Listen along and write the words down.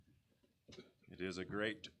It is a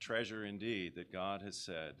great treasure indeed that God has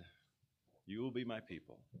said, "You will be my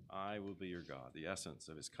people, I will be your God," the essence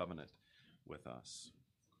of his covenant with us.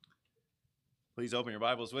 Please open your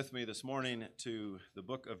Bibles with me this morning to the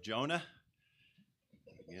book of Jonah.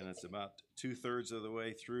 Again, it's about 2/3 of the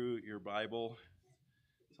way through your Bible.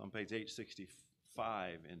 It's on page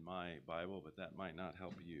 865 in my Bible, but that might not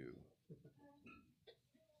help you.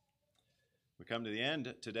 We come to the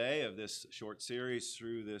end today of this short series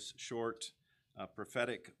through this short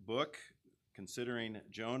prophetic book, considering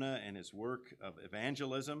Jonah and his work of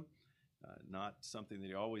evangelism, not something that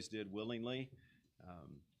he always did willingly,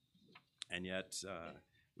 and yet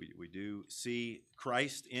we do see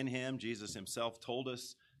Christ in him. Jesus himself told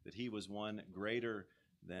us that he was one greater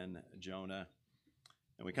than Jonah.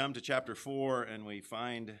 And we come to chapter 4 and we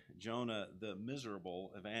find Jonah the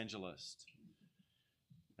miserable evangelist.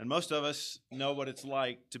 And most of us know what it's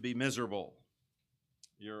like to be miserable.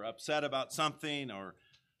 You're upset about something or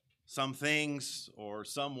some things or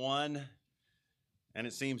someone, and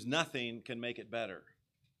it seems nothing can make it better.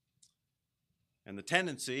 And the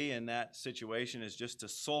tendency in that situation is just to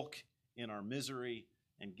sulk in our misery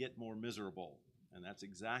and get more miserable. And that's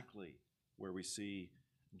exactly where we see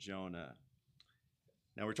Jonah.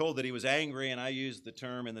 Now we're told that he was angry, and I used the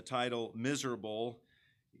term in the title miserable.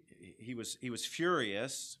 He was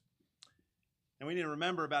furious. And we need to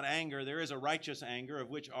remember about anger, there is a righteous anger of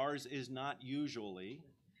which ours is not usually,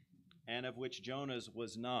 and of which Jonah's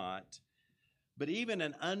was not. But even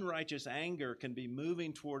an unrighteous anger can be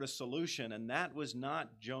moving toward a solution, and that was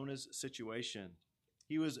not Jonah's situation.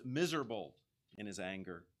 He was miserable in his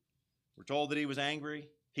anger. We're told that he was angry.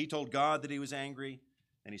 He told God that he was angry,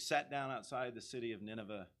 and he sat down outside the city of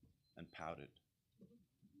Nineveh and pouted.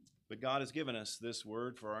 But God has given us this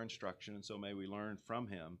word for our instruction, and so may we learn from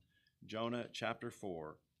him. Jonah chapter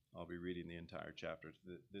 4, I'll be reading the entire chapter.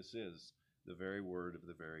 This is the very word of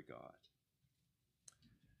the very God.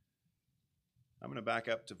 I'm going to back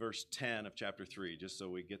up to verse 10 of chapter 3, just so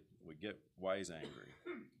we get why he's angry.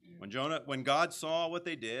 When God saw what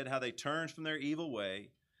they did, how they turned from their evil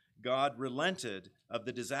way, God relented of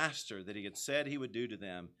the disaster that he had said he would do to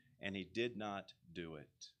them, and he did not do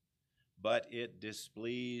it. But it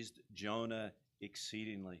displeased Jonah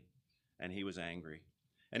exceedingly, and he was angry.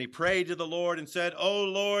 And he prayed to the Lord and said, "O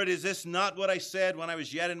Lord, is this not what I said when I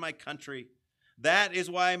was yet in my country? That is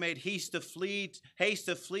why I made haste to flee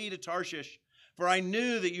to Tarshish. For I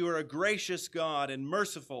knew that you are a gracious God and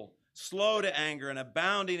merciful, slow to anger and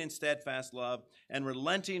abounding in steadfast love and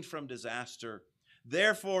relenting from disaster.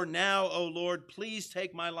 Therefore now, O Lord, please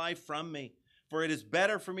take my life from me, for it is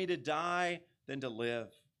better for me to die than to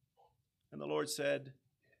live." And the Lord said,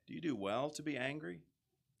 "Do you do well to be angry?"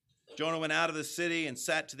 Jonah went out of the city and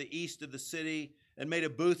sat to the east of the city and made a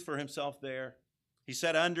booth for himself there. He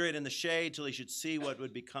sat under it in the shade till he should see what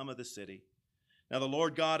would become of the city. Now the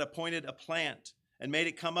Lord God appointed a plant and made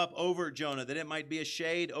it come up over Jonah, that it might be a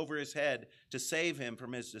shade over his head to save him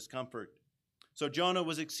from his discomfort. So Jonah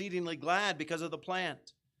was exceedingly glad because of the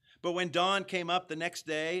plant. But when dawn came up the next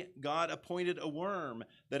day, God appointed a worm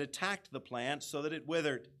that attacked the plant so that it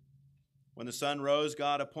withered. When the sun rose,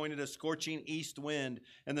 God appointed a scorching east wind,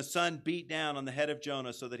 and the sun beat down on the head of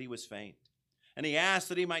Jonah so that he was faint. And he asked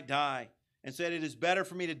that he might die, and said, "It is better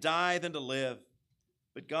for me to die than to live."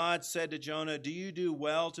 But God said to Jonah, "Do you do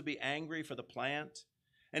well to be angry for the plant?"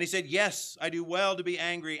 And he said, "Yes, I do well to be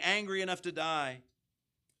angry, angry enough to die."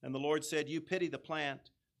 And the Lord said, "You pity the plant,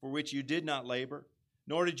 for which you did not labor,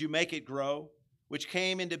 nor did you make it grow, which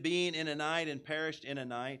came into being in a night and perished in a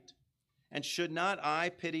night. And should not I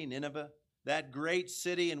pity Nineveh, that great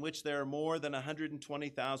city in which there are more than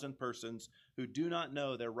 120,000 persons who do not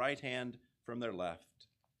know their right hand from their left,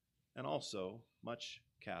 and also much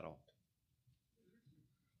cattle?"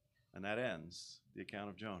 And that ends the account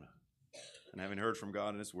of Jonah. And having heard from God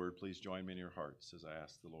and his word, please join me in your hearts as I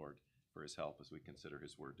ask the Lord for his help as we consider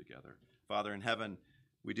his word together. Father in heaven,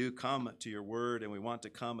 we do come to your word, and we want to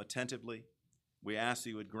come attentively. We ask that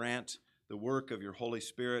you would grant the work of your Holy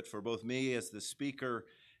Spirit for both me as the speaker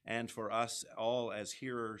and for us all as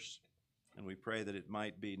hearers. And we pray that it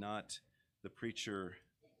might be not the preacher,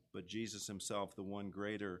 but Jesus himself, the one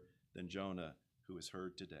greater than Jonah, who is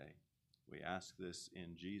heard today. We ask this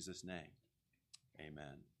in Jesus' name.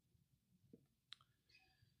 Amen.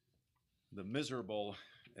 The miserable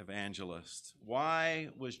evangelist. Why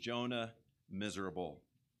was Jonah miserable?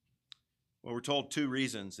 Well, we're told two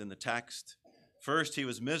reasons in the text. First, he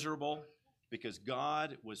was miserable because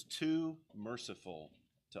God was too merciful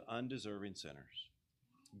to undeserving sinners.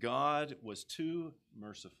 God was too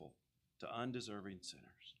merciful to undeserving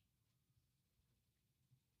sinners.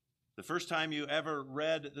 The first time you ever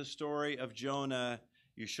read the story of Jonah,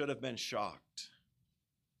 you should have been shocked.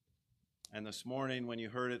 And this morning, when you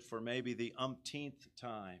heard it for maybe the umpteenth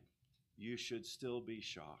time, you should still be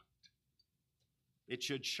shocked. It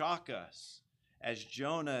should shock us as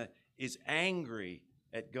Jonah is angry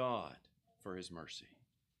at God for his mercy.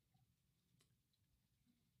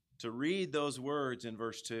 To read those words in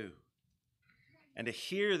verse 2 and to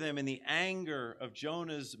hear them in the anger of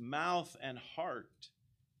Jonah's mouth and heart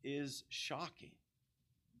is shocking.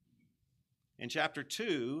 In chapter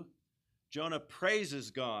 2, Jonah praises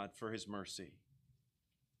God for his mercy.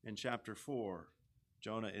 In chapter 4,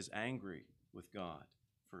 Jonah is angry with God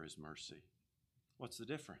for his mercy. What's the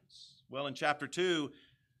difference? Well, in chapter 2,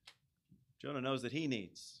 Jonah knows that he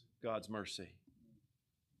needs God's mercy.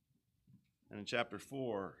 And in chapter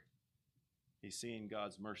 4, he's seeing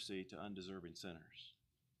God's mercy to undeserving sinners.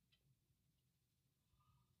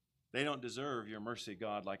 They don't deserve your mercy,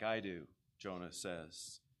 God, like I do, Jonah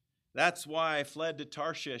says. That's why I fled to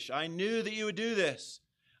Tarshish. I knew that you would do this.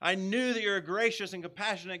 I knew that you're a gracious and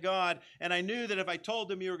compassionate God, and I knew that if I told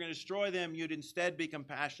them you were going to destroy them, you'd instead be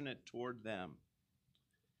compassionate toward them.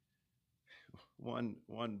 One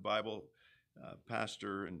Bible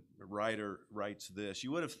pastor and writer writes this: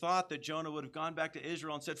 you would have thought that Jonah would have gone back to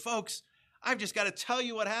Israel and said, folks, I've just got to tell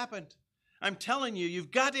you what happened. I'm telling you, you've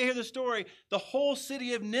got to hear the story. The whole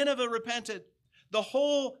city of Nineveh repented. The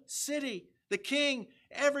whole city, the king,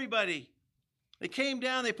 everybody. They came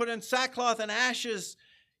down, they put in sackcloth and ashes.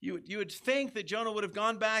 You would think that Jonah would have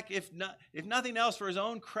gone back, if nothing else, for his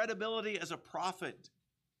own credibility as a prophet,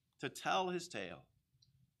 to tell his tale.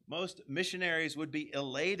 Most missionaries would be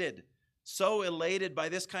elated, so elated by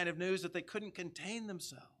this kind of news that they couldn't contain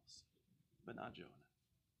themselves. But not Jonah.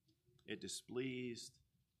 It displeased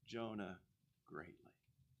Jonah greatly,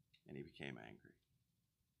 and he became angry.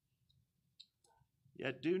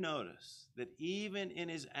 Yet do notice that even in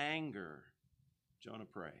his anger, Jonah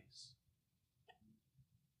prays.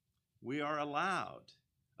 We are allowed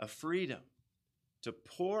a freedom to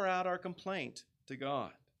pour out our complaint to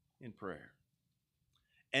God in prayer.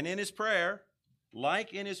 And in his prayer,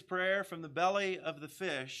 like in his prayer from the belly of the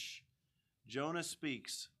fish, Jonah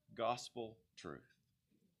speaks gospel truth.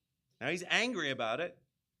 Now he's angry about it,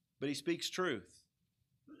 but he speaks truth.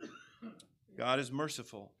 God is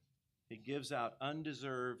merciful. He gives out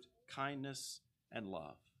undeserved kindness and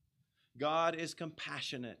love. God is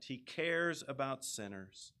compassionate. He cares about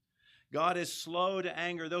sinners. God is slow to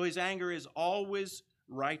anger, though his anger is always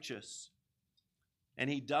righteous. And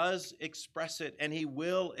he does express it, and he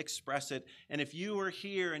will express it. And if you are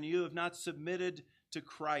here and you have not submitted to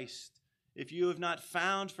Christ, if you have not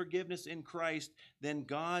found forgiveness in Christ, then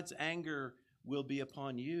God's anger will be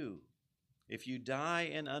upon you. If you die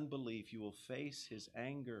in unbelief, you will face his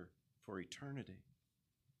anger for eternity.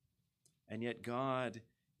 And yet God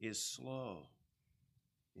is slow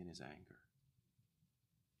in his anger.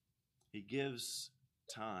 He gives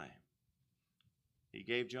time. He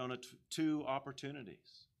gave Jonah two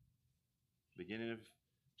opportunities. Beginning of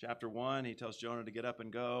chapter 1, he tells Jonah to get up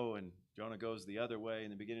and go, and Jonah goes the other way. In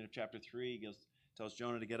the beginning of chapter 3, he tells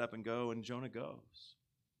Jonah to get up and go, and Jonah goes.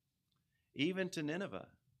 Even to Nineveh.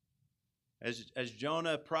 As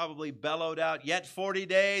Jonah probably bellowed out, yet 40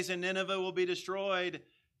 days and Nineveh will be destroyed.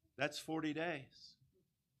 That's 40 days.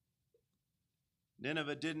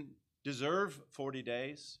 Nineveh didn't deserve 40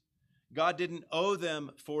 days. God didn't owe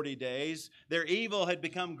them 40 days. Their evil had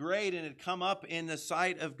become great and had come up in the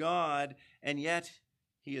sight of God, and yet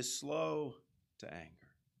he is slow to anger.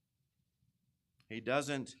 He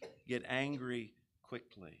doesn't get angry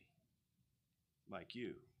quickly like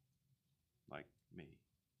you, like me.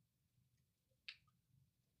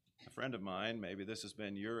 A friend of mine, maybe this has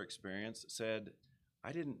been your experience, said,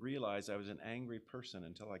 I didn't realize I was an angry person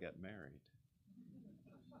until I got married.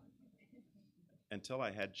 Until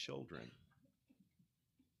I had children.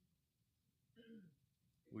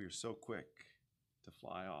 We are so quick to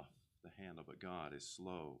fly off the handle, but God is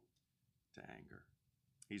slow to anger.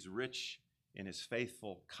 He's rich in his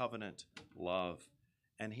faithful covenant love,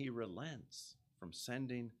 and he relents from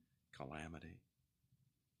sending calamity.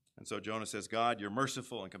 And so Jonah says, God, you're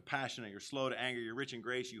merciful and compassionate, you're slow to anger, you're rich in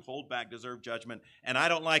grace, you hold back deserved judgment, and I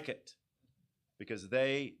don't like it because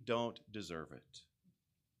they don't deserve it.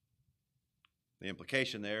 The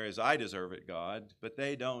implication there is I deserve it, God, but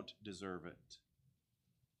they don't deserve it.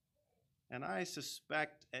 And I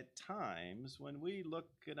suspect at times when we look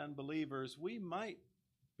at unbelievers, we might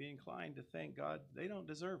be inclined to think, God, they don't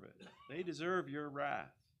deserve it. They deserve your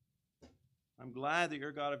wrath. I'm glad that you're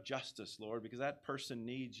a God of justice, Lord, because that person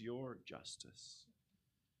needs your justice.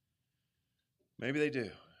 Maybe they do.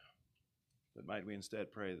 but might we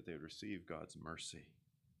instead pray that they would receive God's mercy.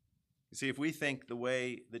 You see, if we think the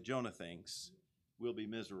way that Jonah thinks, we'll be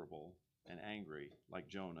miserable and angry like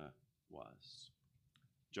Jonah was.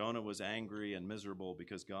 Jonah was angry and miserable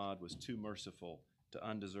because God was too merciful to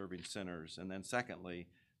undeserving sinners. And then secondly,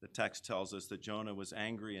 the text tells us that Jonah was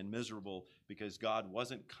angry and miserable because God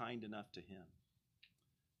wasn't kind enough to him.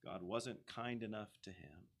 God wasn't kind enough to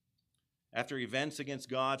him. After he vents against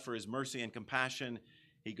God for his mercy and compassion,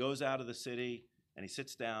 he goes out of the city and he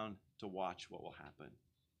sits down to watch what will happen.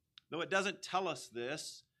 Though it doesn't tell us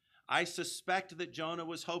this, I suspect that Jonah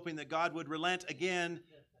was hoping that God would relent again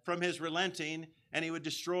from his relenting and he would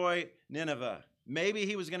destroy Nineveh. Maybe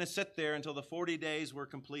he was going to sit there until the 40 days were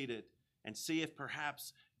completed and see if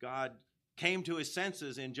perhaps God came to his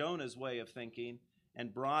senses in Jonah's way of thinking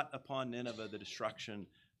and brought upon Nineveh the destruction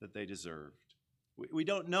that they deserved. We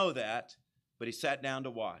don't know that, but he sat down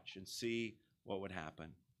to watch and see what would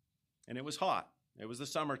happen. And it was hot. It was the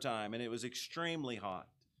summertime, and it was extremely hot.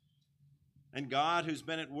 And God, who's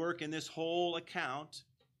been at work in this whole account,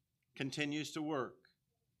 continues to work.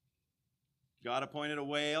 God appointed a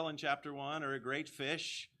whale in chapter 1, or a great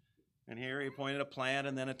fish, and here he appointed a plant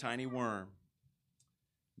and then a tiny worm.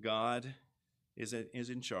 God is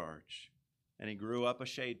in charge, and he grew up a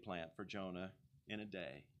shade plant for Jonah in a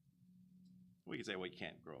day. We could say, well, you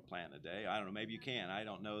can't grow a plant in a day. I don't know, maybe you can. I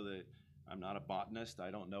don't know that. I'm not a botanist.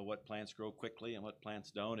 I don't know what plants grow quickly and what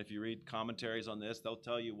plants don't. If you read commentaries on this, they'll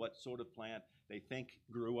tell you what sort of plant they think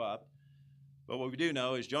grew up. But what we do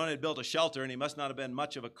know is Jonah had built a shelter, and he must not have been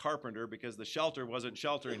much of a carpenter because the shelter wasn't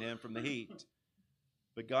sheltering him from the heat.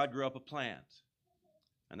 But God grew up a plant,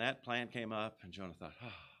 and that plant came up, and Jonah thought,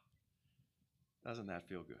 doesn't that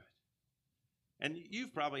feel good? And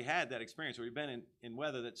you've probably had that experience where you've been in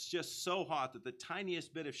weather that's just so hot that the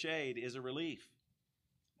tiniest bit of shade is a relief.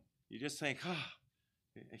 You just think,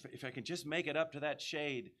 if I can just make it up to that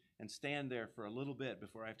shade and stand there for a little bit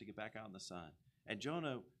before I have to get back out in the sun. And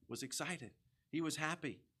Jonah was excited. He was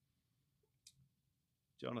happy.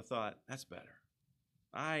 Jonah thought, that's better.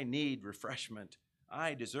 I need refreshment.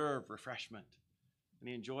 I deserve refreshment. And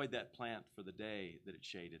he enjoyed that plant for the day that it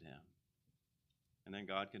shaded him. And then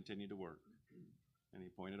God continued to work, and he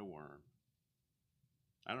appointed a worm.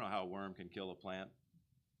 I don't know how a worm can kill a plant,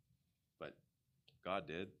 but God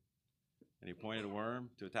did. And he appointed a worm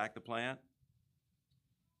to attack the plant.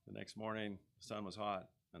 The next morning, the sun was hot,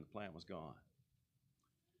 and the plant was gone.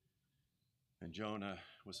 And Jonah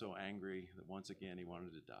was so angry that once again he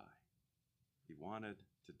wanted to die. He wanted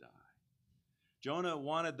to die. Jonah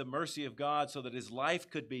wanted the mercy of God so that his life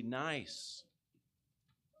could be nice.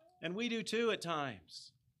 And we do too at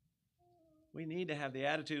times. We need to have the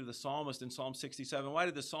attitude of the psalmist in Psalm 67. Why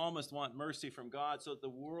did the psalmist want mercy from God? So that the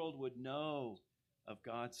world would know of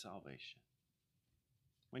God's salvation.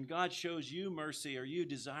 When God shows you mercy, are you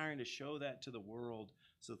desiring to show that to the world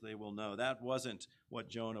so that they will know? That wasn't what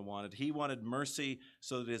Jonah wanted. He wanted mercy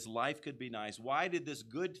so that his life could be nice. Why did this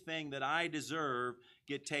good thing that I deserve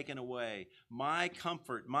get taken away? My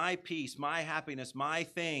comfort, my peace, my happiness, my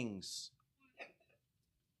things.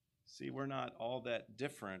 See, we're not all that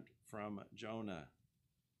different from Jonah.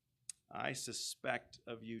 I suspect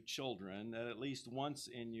of you children that at least once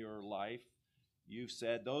in your life you've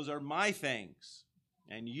said, those are my things.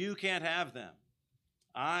 And you can't have them.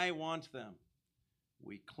 I want them.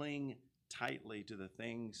 We cling tightly to the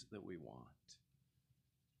things that we want.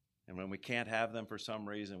 And when we can't have them for some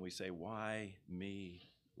reason, we say, why me,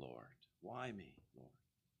 Lord? Why me, Lord?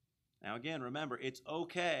 Now again, remember, it's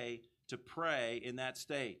okay to pray in that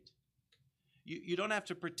state. You don't have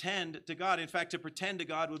to pretend to God. In fact, to pretend to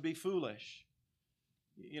God would be foolish.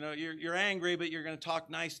 You know, you're angry, but you're going to talk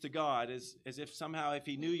nice to God as if somehow if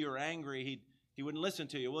he knew you were angry, he wouldn't listen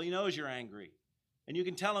to you. Well, he knows you're angry. And you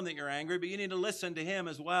can tell him that you're angry, but you need to listen to him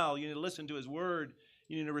as well. You need to listen to his word.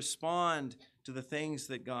 You need to respond to the things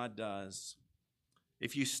that God does.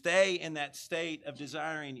 If you stay in that state of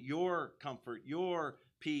desiring your comfort, your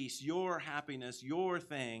peace, your happiness, your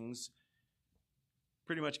things,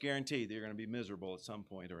 pretty much guaranteed that you're going to be miserable at some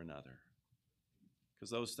point or another. Because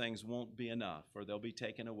those things won't be enough, or they'll be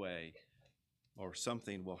taken away, or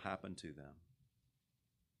something will happen to them.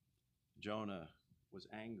 Jonah was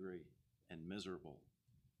angry and miserable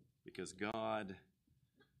because God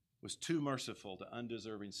was too merciful to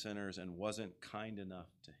undeserving sinners and wasn't kind enough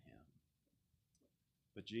to him.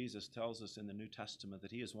 But Jesus tells us in the New Testament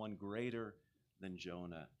that he is one greater than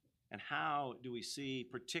Jonah. And how do we see,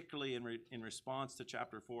 particularly in response to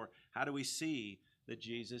chapter 4, how do we see that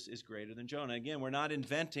Jesus is greater than Jonah? Again, we're not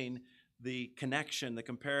inventing the connection, the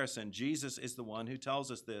comparison. Jesus is the one who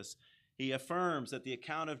tells us this. He affirms that the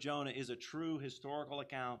account of Jonah is a true historical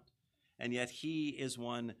account, and yet he is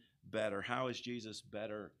one better. How is Jesus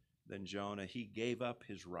better than Jonah? He gave up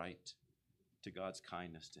his right to God's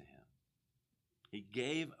kindness to him. He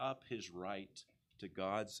gave up his right to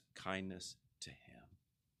God's kindness to him.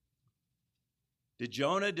 Did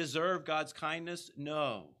Jonah deserve God's kindness?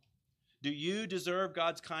 No. Do you deserve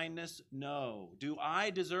God's kindness? No. Do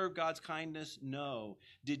I deserve God's kindness? No.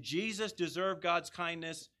 Did Jesus deserve God's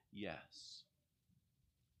kindness? Yes.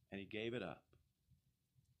 And he gave it up.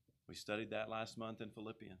 We studied that last month in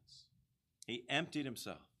Philippians. He emptied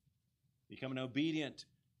himself, becoming obedient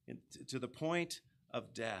to the point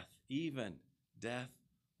of death, even death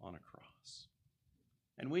on a cross.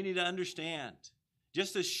 And we need to understand,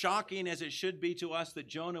 just as shocking as it should be to us that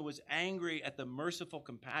Jonah was angry at the merciful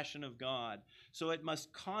compassion of God, so it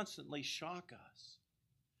must constantly shock us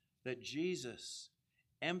that Jesus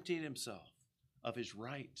emptied himself of his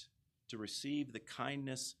right to receive the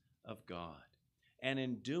kindness of God. And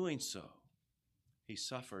in doing so, he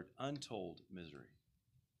suffered untold misery,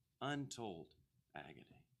 untold agony.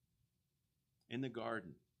 In the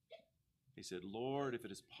garden, he said, Lord, if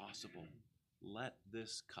it is possible, let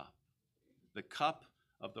this cup, the cup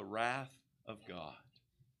of the wrath of God,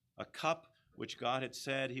 a cup which God had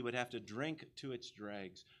said he would have to drink to its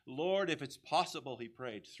dregs. Lord, if it's possible, he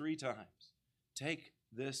prayed 3 times, take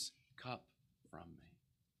this cup from me.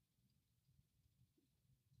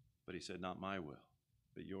 But he said, not my will,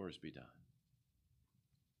 but yours be done.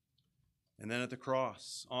 And then at the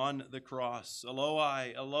cross, on the cross,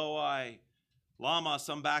 Eloi, Eloi, lama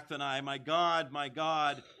sabachthani, my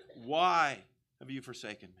God, why have you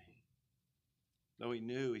forsaken me? Though he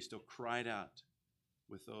knew, he still cried out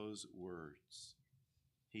with those words.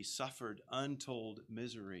 He suffered untold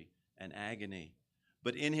misery and agony,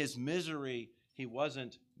 but in his misery, he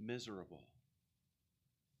wasn't miserable.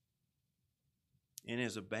 In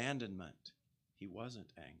his abandonment, he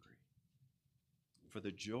wasn't angry. For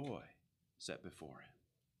the joy set before him,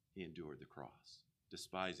 he endured the cross,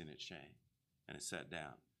 despising its shame, and is set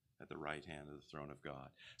down at the right hand of the throne of God.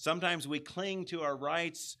 Sometimes we cling to our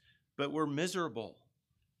rights, but we're miserable.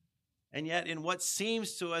 And yet, in what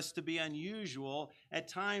seems to us to be unusual, at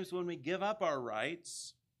times when we give up our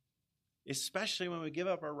rights, especially when we give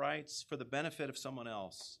up our rights for the benefit of someone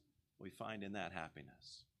else, we find in that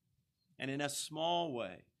happiness. And in a small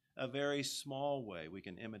way, a very small way, we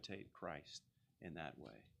can imitate Christ in that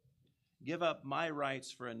way. Give up my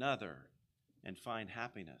rights for another and find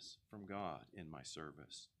happiness from God in my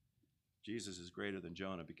service. Jesus is greater than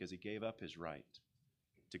Jonah because he gave up his right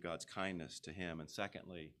to God's kindness to him. And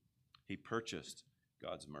secondly, he purchased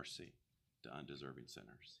God's mercy to undeserving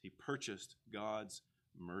sinners. He purchased God's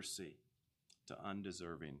mercy to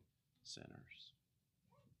undeserving sinners.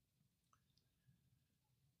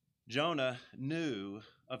 Jonah knew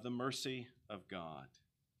of the mercy of God.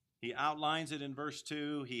 He outlines it in verse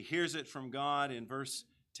 2. He hears it from God in verse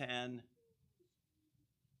 10.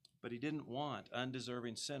 But he didn't want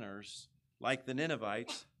undeserving sinners like the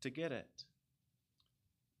Ninevites to get it.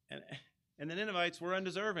 And the Ninevites were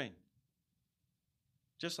undeserving.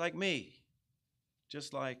 Just like me.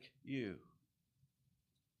 Just like you.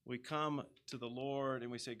 We come to the Lord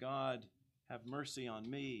and we say, God, have mercy on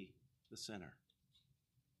me, the sinner.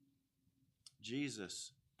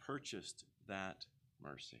 Jesus purchased that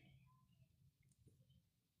mercy.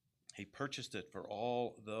 He purchased it for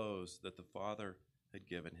all those that the Father had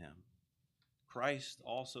given him. Christ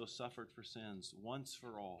also suffered for sins once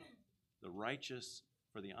for all, the righteous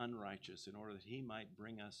for the unrighteous, in order that he might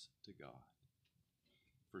bring us to God.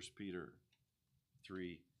 1 Peter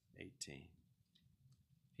 3:18.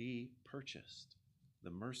 He purchased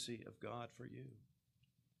the mercy of God for you.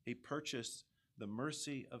 He purchased the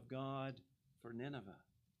mercy of God for Nineveh.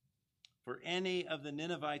 For any of the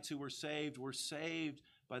Ninevites who were saved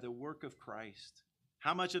by the work of Christ.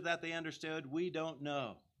 How much of that they understood, we don't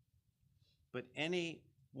know. But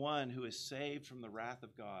anyone who is saved from the wrath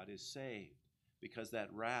of God is saved because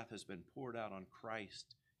that wrath has been poured out on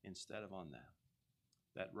Christ instead of on them.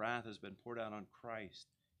 That wrath has been poured out on Christ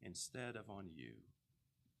instead of on you.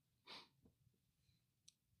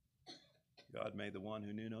 God made the one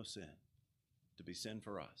who knew no sin to be sin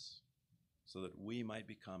for us, so that we might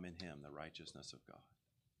become in him the righteousness of God.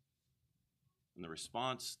 And the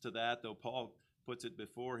response to that, though Paul puts it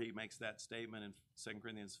before he makes that statement in 2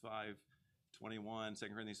 Corinthians 5:21,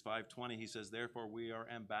 2 Corinthians 5:20, he says, therefore we are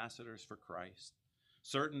ambassadors for Christ.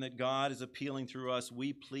 Certain that God is appealing through us,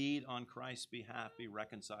 we plead on Christ's behalf, be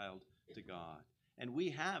reconciled to God. And we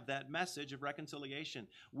have that message of reconciliation.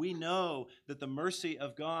 We know that the mercy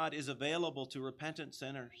of God is available to repentant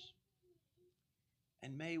sinners.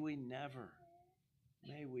 And may we never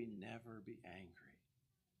be angry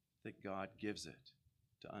that God gives it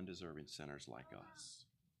to undeserving sinners like us.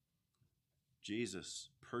 Jesus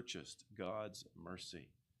purchased God's mercy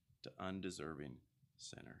to undeserving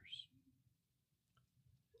sinners.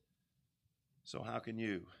 So how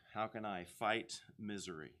can I fight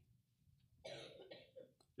misery?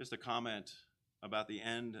 Just a comment about the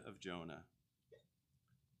end of Jonah.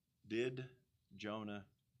 Did Jonah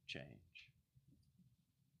change?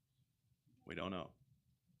 We don't know.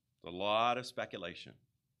 There's a lot of speculation.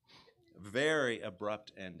 Very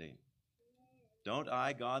abrupt ending. Don't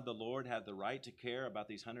I, God the Lord, have the right to care about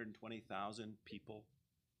these 120,000 people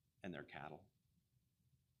and their cattle?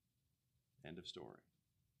 End of story.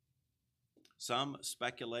 Some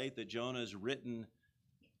speculate that Jonah's written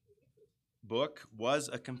book was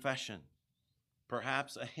a confession,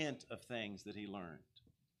 perhaps a hint of things that he learned.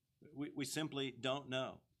 We simply don't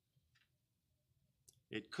know.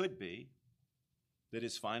 It could be that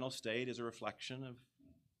his final state is a reflection of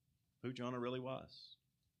who Jonah really was.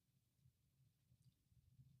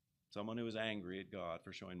 Someone who was angry at God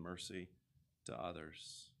for showing mercy to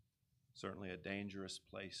others. Certainly a dangerous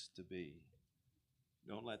place to be.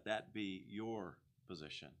 Don't let that be your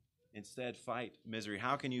position. Instead, fight misery.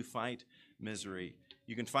 How can you fight misery?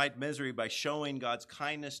 You can fight misery by showing God's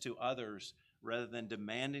kindness to others rather than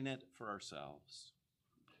demanding it for ourselves.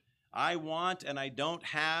 I want and I don't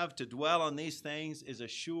have to dwell on these things is a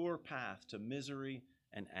sure path to misery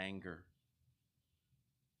and anger.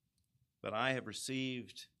 But I have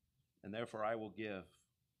received, and therefore I will give,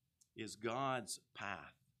 is God's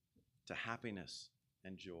path to happiness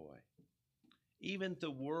and joy. Even the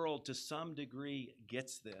world, to some degree,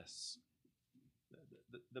 gets this.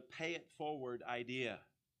 The pay it forward idea.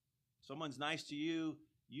 Someone's nice to you,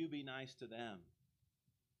 you be nice to them.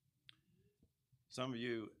 Some of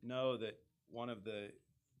you know that one of the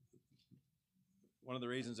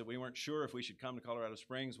reasons that we weren't sure if we should come to Colorado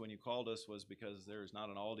Springs when you called us was because there's not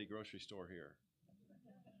an Aldi grocery store here.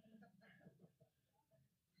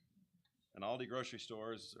 And Aldi grocery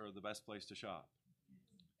stores are the best place to shop.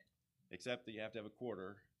 Except that you have to have a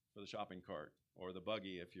quarter for the shopping cart, or the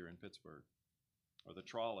buggy if you're in Pittsburgh, or the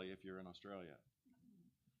trolley if you're in Australia.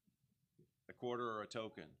 A quarter or a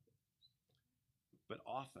token. But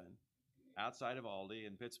often, outside of Aldi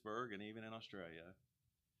in Pittsburgh and even in Australia,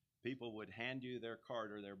 people would hand you their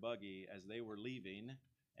cart or their buggy as they were leaving,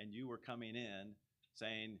 and you were coming in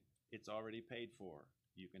saying, it's already paid for.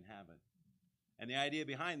 You can have it. And the idea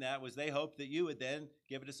behind that was they hoped that you would then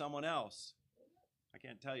give it to someone else. I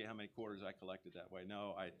can't tell you how many quarters I collected that way.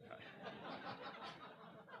 No,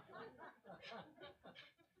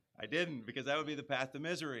 I didn't, because that would be the path to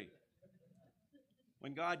misery.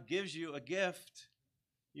 When God gives you a gift,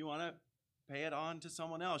 you want to pay it on to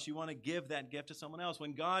someone else. You want to give that gift to someone else.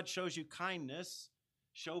 When God shows you kindness,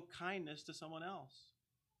 show kindness to someone else.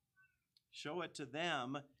 Show it to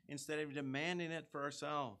them instead of demanding it for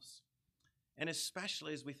ourselves. And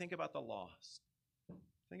especially as we think about the lost.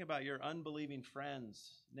 Think about your unbelieving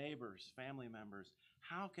friends, neighbors, family members.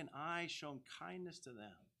 How can I show kindness to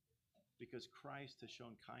them? Because Christ has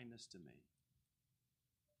shown kindness to me.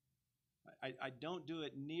 I don't do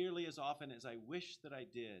it nearly as often as I wish that I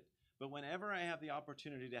did. But whenever I have the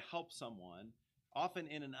opportunity to help someone, often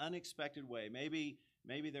in an unexpected way, maybe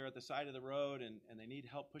they're at the side of the road and they need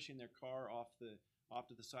help pushing their car off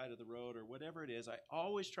to the side of the road or whatever it is, I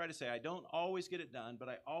always try to say, I don't always get it done, but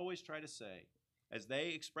I always try to say, as they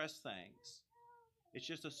express thanks, it's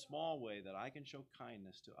just a small way that I can show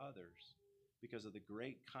kindness to others because of the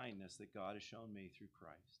great kindness that God has shown me through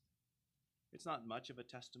Christ. It's not much of a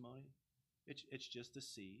testimony. It's just a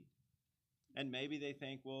seed. And maybe they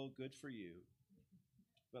think, well, good for you.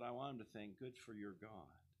 But I want them to think, good for your God.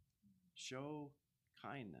 Show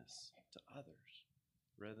kindness to others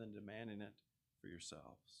rather than demanding it for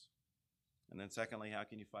yourselves. And then secondly, how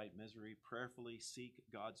can you fight misery? Prayerfully seek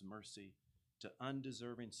God's mercy to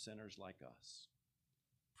undeserving sinners like us.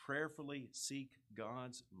 Prayerfully seek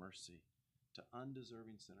God's mercy to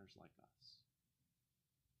undeserving sinners like us.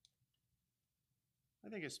 I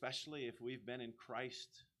think especially if we've been in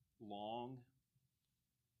Christ long,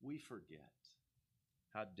 we forget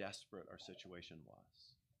how desperate our situation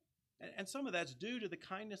was. And some of that's due to the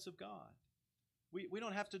kindness of God. We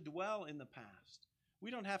don't have to dwell in the past. We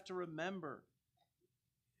don't have to remember,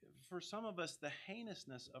 for some of us, the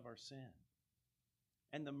heinousness of our sin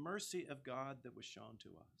and the mercy of God that was shown to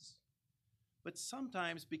us. But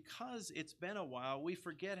sometimes, because it's been a while, we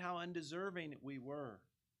forget how undeserving we were.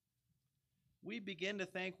 We begin to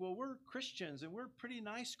think, well, we're Christians, and we're pretty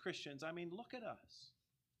nice Christians. I mean, look at us.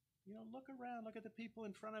 Look around. Look at the people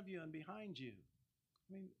in front of you and behind you.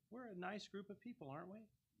 I mean, we're a nice group of people, aren't we?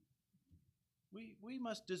 We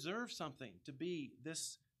must deserve something to be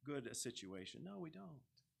this good a situation. No, we don't.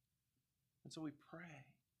 And so we pray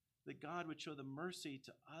that God would show the mercy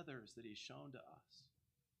to others that he's shown to us.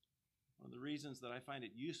 One of the reasons that I find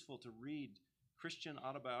it useful to read Christian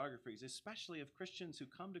autobiographies, especially of Christians who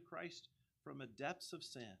come to Christ from the depths of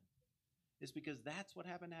sin, is because that's what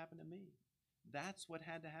happened to me. That's what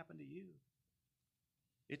had to happen to you.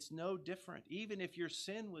 It's no different. Even if your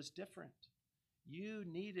sin was different, you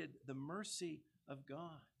needed the mercy of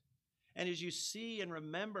God. And as you see and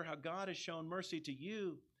remember how God has shown mercy to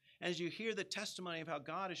you, as you hear the testimony of how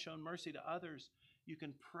God has shown mercy to others, you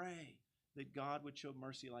can pray that God would show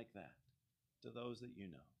mercy like that to those that you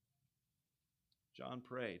know. John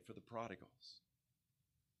prayed for the prodigals.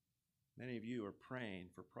 Many of you are praying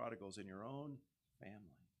for prodigals in your own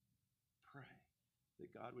family. Pray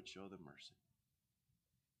that God would show them mercy.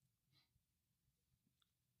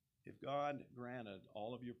 If God granted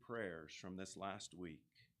all of your prayers from this last week,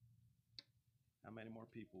 how many more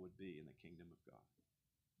people would be in the kingdom of God?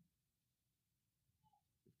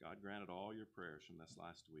 If God granted all your prayers from this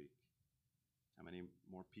last week, how many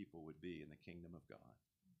more people would be in the kingdom of God?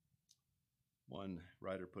 One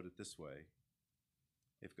writer put it this way: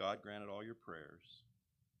 if God granted all your prayers,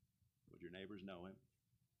 would your neighbors know him,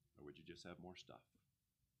 or would you just have more stuff?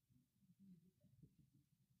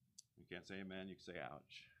 You can't say amen, you can say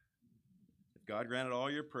ouch. If God granted all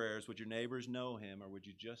your prayers, would your neighbors know him, or would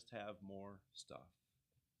you just have more stuff?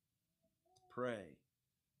 Pray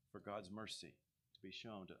for God's mercy to be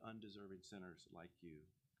shown to undeserving sinners like you.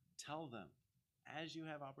 Tell them, as you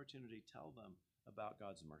have opportunity, tell them about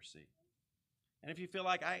God's mercy. And if you feel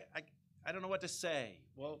like, I don't know what to say,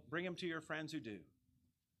 well, bring them to your friends who do.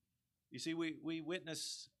 You see, we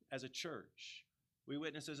witness as a church. We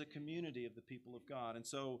witness as a community of the people of God. And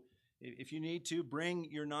so if you need to, bring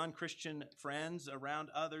your non-Christian friends around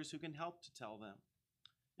others who can help to tell them.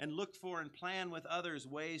 And look for and plan with others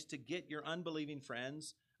ways to get your unbelieving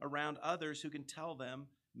friends around others who can tell them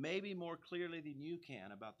maybe more clearly than you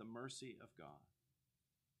can about the mercy of God.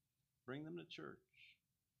 Bring them to church.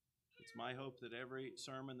 It's my hope that every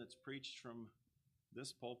sermon that's preached from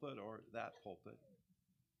this pulpit or that pulpit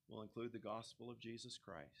will include the gospel of Jesus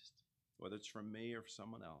Christ, whether it's from me or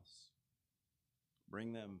someone else.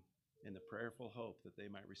 Bring them in the prayerful hope that they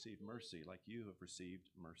might receive mercy like you have received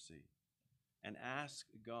mercy. And ask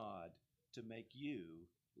God to make you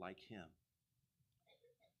like him,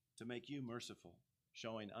 to make you merciful,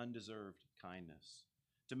 showing undeserved kindness,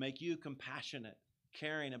 to make you compassionate,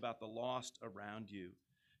 caring about the lost around you,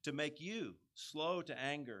 to make you slow to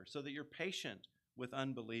anger so that you're patient with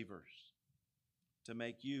unbelievers, to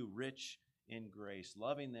make you rich in grace,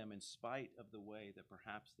 loving them in spite of the way that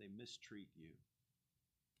perhaps they mistreat you,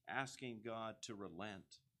 asking God to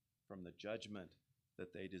relent from the judgment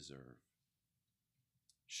that they deserve.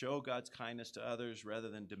 Show God's kindness to others rather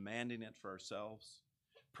than demanding it for ourselves.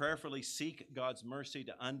 Prayerfully seek God's mercy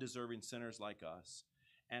to undeserving sinners like us,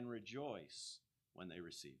 and rejoice when they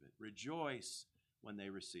receive it. Rejoice when they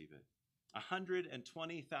receive it.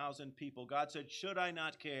 120,000 people. God said, should I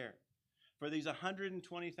not care for these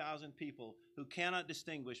 120,000 people who cannot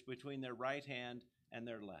distinguish between their right hand and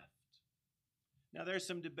their left? Now, there's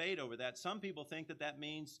some debate over that. Some people think that that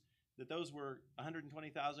means that those were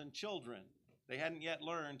 120,000 children. They hadn't yet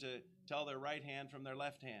learned to tell their right hand from their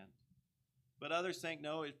left hand. But others think,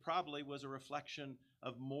 no, it probably was a reflection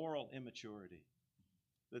of moral immaturity.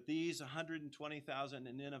 That these 120,000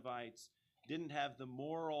 Ninevites didn't have the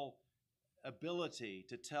moral ability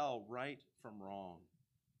to tell right from wrong.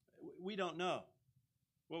 We don't know.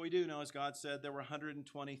 What we do know is God said there were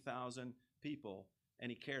 120,000 people, and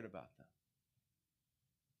he cared about them.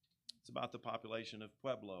 It's about the population of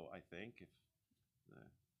Pueblo, I think, if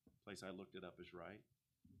the place I looked it up is right.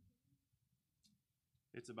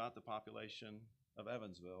 It's about the population of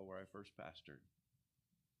Evansville, where I first pastored.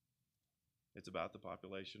 It's about the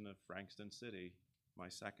population of Frankston City, my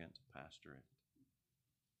second pastorate.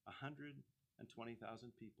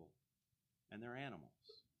 120,000 people and their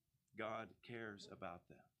animals. God cares about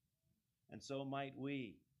them. And so might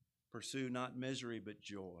we pursue not misery but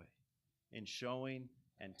joy in showing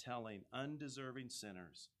and telling undeserving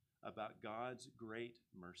sinners about God's great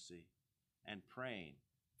mercy and praying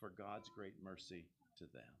for God's great mercy to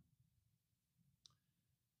them.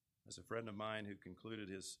 As a friend of mine who concluded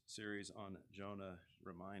his series on Jonah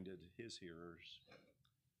reminded his hearers,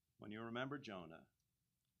 when you remember Jonah,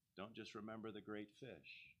 don't just remember the great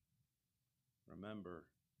fish. Remember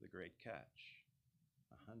the great catch,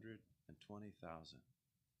 120,000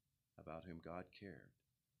 about whom God cared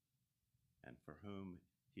and for whom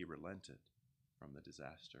he relented from the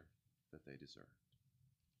disaster that they deserved.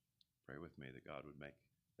 Pray with me that God would make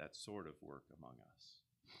that sort of work among us.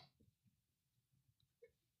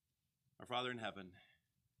 Our Father in heaven,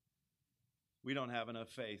 we don't have enough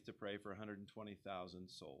faith to pray for 120,000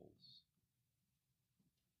 souls.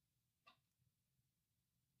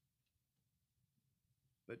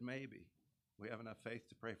 But maybe we have enough faith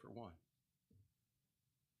to pray for one,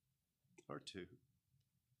 or two,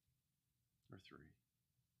 or three.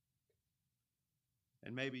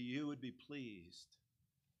 And maybe you would be pleased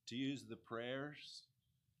to use the prayers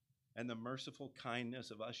and the merciful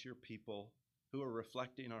kindness of us, your people, who are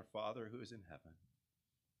reflecting our Father who is in heaven,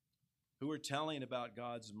 who are telling about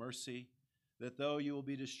God's mercy, that though you will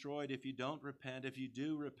be destroyed if you don't repent, if you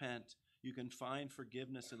do repent, you can find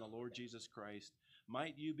forgiveness in the Lord Jesus Christ.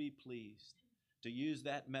 Might you be pleased to use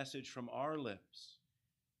that message from our lips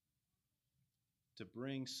to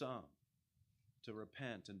bring some to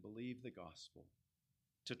repent and believe the gospel,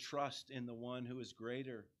 to trust in the one who is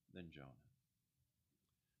greater than Jonah.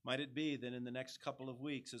 Might it be that in the next couple of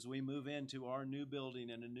weeks, as we move into our new building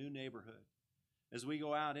and a new neighborhood, as we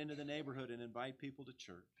go out into the neighborhood and invite people to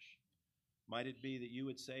church, might it be that you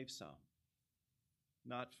would save some,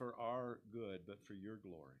 not for our good, but for your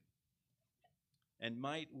glory. And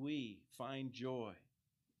might we find joy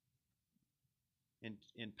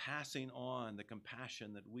in passing on the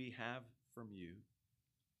compassion that we have from you,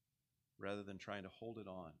 rather than trying to hold it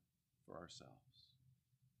on for ourselves.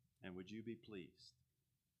 And would you be pleased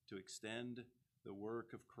to extend the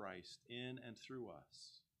work of Christ in and through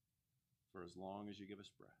us for as long as you give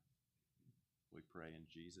us breath? We pray in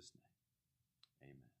Jesus' name. Amen.